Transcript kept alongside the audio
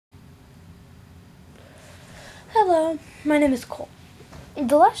Hello, my name is Cole.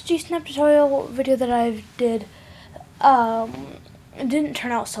 The last gsnap tutorial video that I did didn't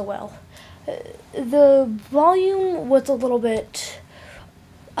turn out so well. The volume was a little bit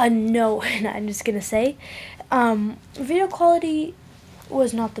unknown, I'm just gonna say. Video quality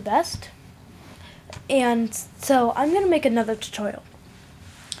was not the best, and so I'm gonna make another tutorial.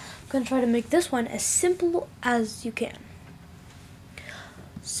 I'm gonna try to make this one as simple as you can.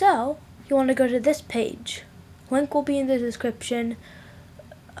 So you want to go to this page. Link will be in the description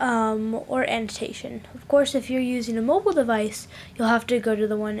or annotation. Of course, if you're using a mobile device, you'll have to go to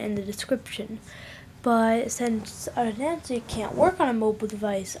the one in the description. But since Nancy can't work on a mobile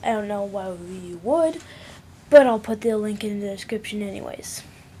device, I don't know why you would, but I'll put the link in the description anyways.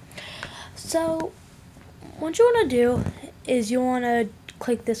 So what you want to do is you want to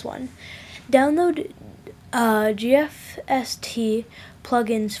click this one. Download GFST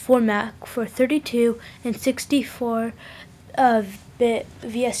plugins for Mac for 32 and 64 bit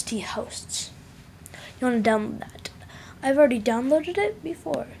VST hosts. You want to download that. I've already downloaded it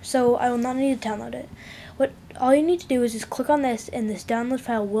before, so I will not need to download it. All you need to do is just click on this, and this download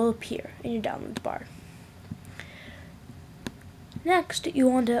file will appear in your downloads bar. Next, you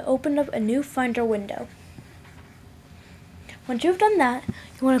want to open up a new Finder window. Once you've done that,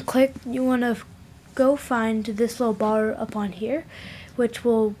 you want to go find this little bar up on here, which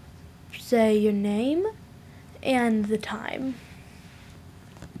will say your name and the time.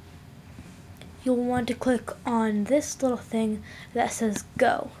 You'll want to click on this little thing that says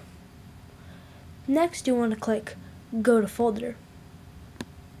Go. Next, you want to click Go to Folder.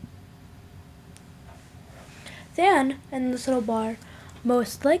 Then, in this little bar,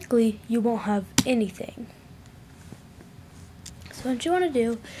 most likely you won't have anything. So what you want to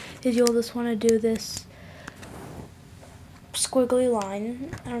do is you'll just want to do this squiggly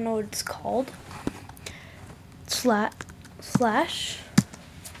line, I don't know what it's called, slash,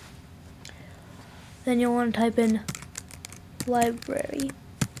 then you'll want to type in library,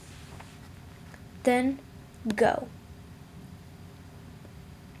 then go.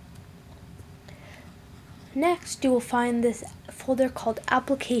 Next, you will find this folder called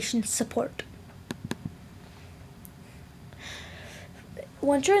Application Support.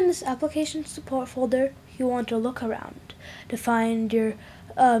 Once you're in this Application Support folder, you want to look around to find your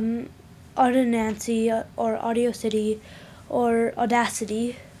Nancy or Audio City or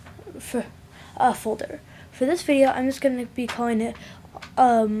Audacity for folder. For this video, I'm just going to be calling it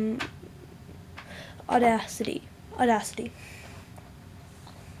Audacity.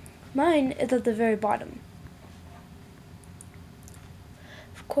 Mine is at the very bottom.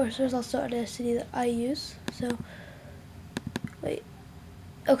 Of course, there's also Audacity that I use. So, wait.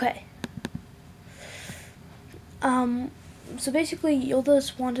 Okay. So basically, you'll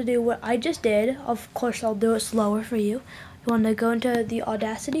just want to do what I just did. Of course, I'll do it slower for you. You want to go into the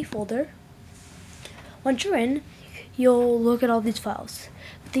Audacity folder. Once you're in, you'll look at all these files.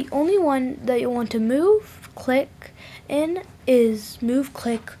 The only one that you want to move, click in is move,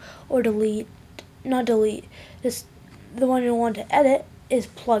 click, or delete. Not delete. Just the one you want to edit is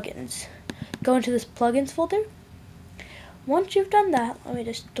plugins. Go into this plugins folder. Once you've done that, let me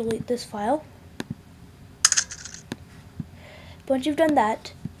just delete this file. Once you've done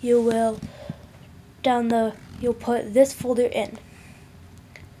that, you will you'll put this folder in.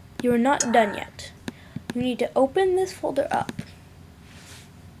 You're not done yet. You need to open this folder up.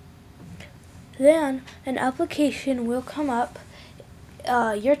 Then an application will come up,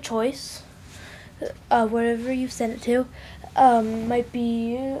 your choice, wherever you send it to. Might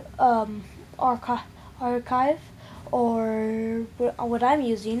be archive, or what I'm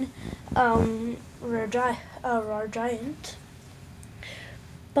using, Rare Giant.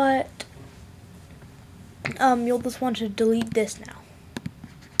 But you'll just want to delete this now.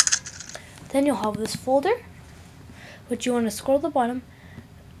 Then you'll have this folder, which you want to scroll to the bottom,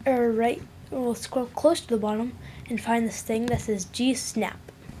 or we'll scroll close to the bottom and find this thing that says gsnap.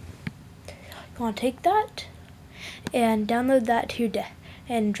 You want to take that and download that to your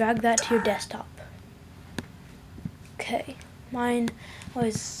and drag that to your desktop. Okay, mine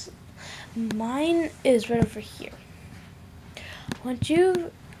is right over here. Once you've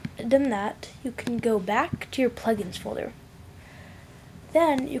done that, you can go back to your plugins folder.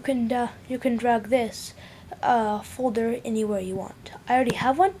 Then you can drag this folder anywhere you want. I already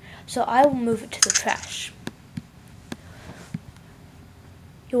have one, so I will move it to the trash.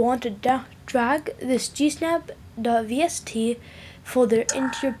 You'll want to drag this gsnap.vst folder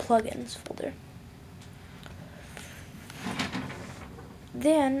into your plugins folder.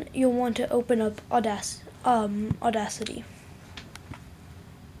 Then you'll want to open up Audacity.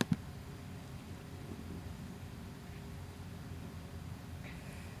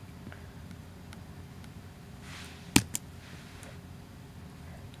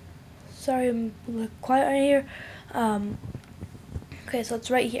 sorry, I'm quiet right here. Okay, so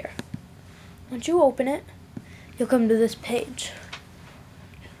it's right here. Once you open it, you'll come to this page.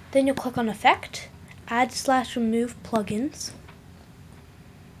 Then you'll click on Effect, Add/Remove Plugins.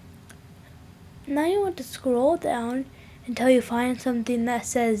 Now you want to scroll down until you find something that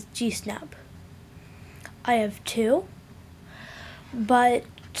says gsnap. I have two, but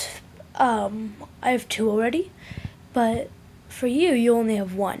I have two already, but for you, you only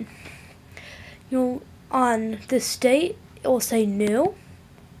have one. On this state, it will say New.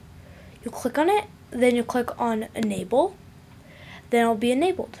 You click on it, then you click on Enable, then it'll be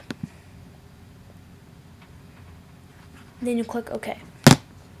enabled. Then you click OK.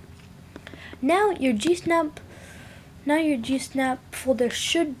 Now your gsnap folder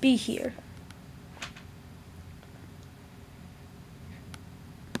should be here.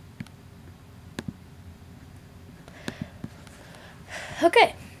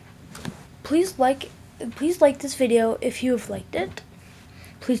 Okay. Please like this video if you have liked it.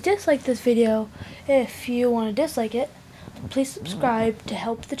 Please dislike this video if you want to dislike it. Please subscribe to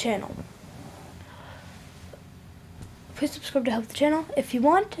help the channel. Please subscribe to help the channel. If you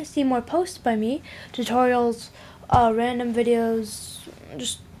want to see more posts by me, tutorials, random videos,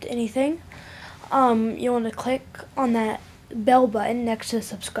 just anything, you want to click on that bell button next to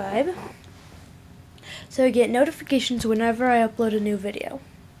subscribe so you get notifications whenever I upload a new video.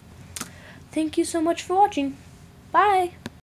 Thank you so much for watching. Bye!